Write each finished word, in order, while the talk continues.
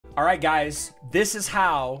All right, guys, this is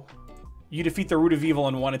how you defeat the root of evil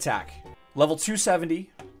in one attack. Level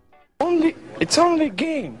 270. It's only a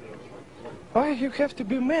game. Why you have to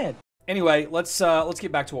be mad? Anyway, let's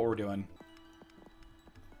get back to what we're doing.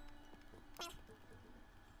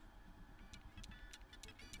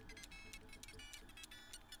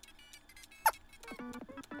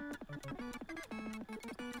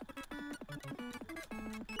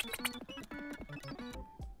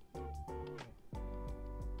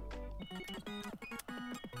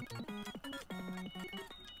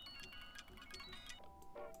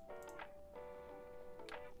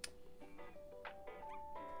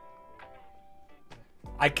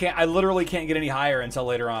 I literally can't get any higher until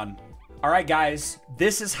later on. All right, guys,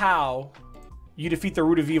 this is how you defeat the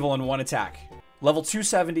root of evil in one attack. Level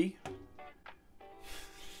 270.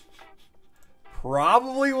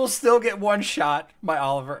 Probably will still get one shot by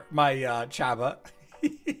Chaba.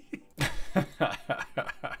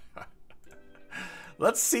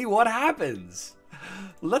 Let's see what happens.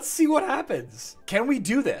 Let's see what happens. Can we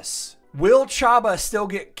do this? Will Chaba still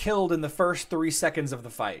get killed in the first 3 seconds of the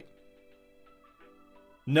fight?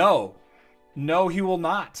 No. No, he will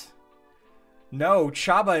not. No,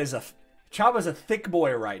 Chaba's a thick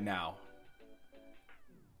boy right now.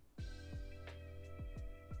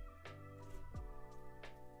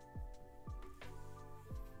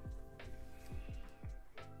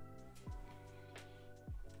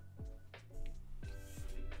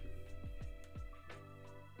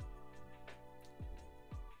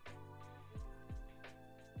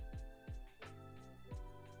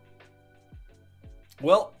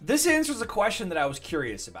 Well, this answers a question that I was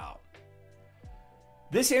curious about.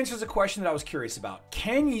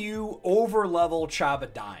 Can you overlevel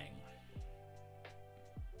Chaba dying?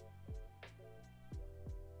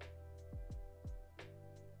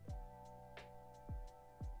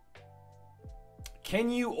 Can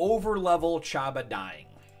you overlevel Chaba dying?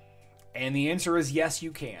 And the answer is yes, you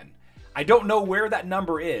can. I don't know where that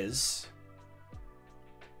number is,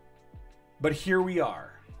 but here we are.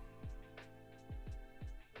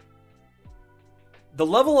 The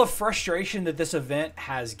level of frustration that this event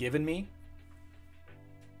has given me.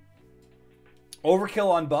 Overkill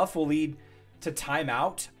on buff will lead to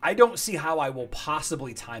timeout. I don't see how I will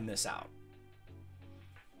possibly time this out.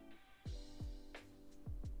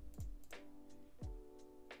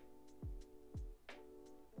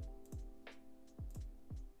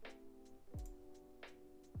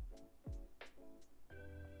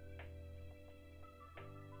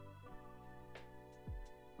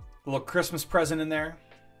 A little Christmas present in there.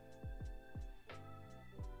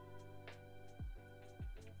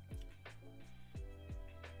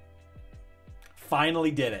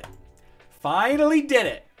 Finally did it. Finally did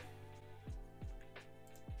it.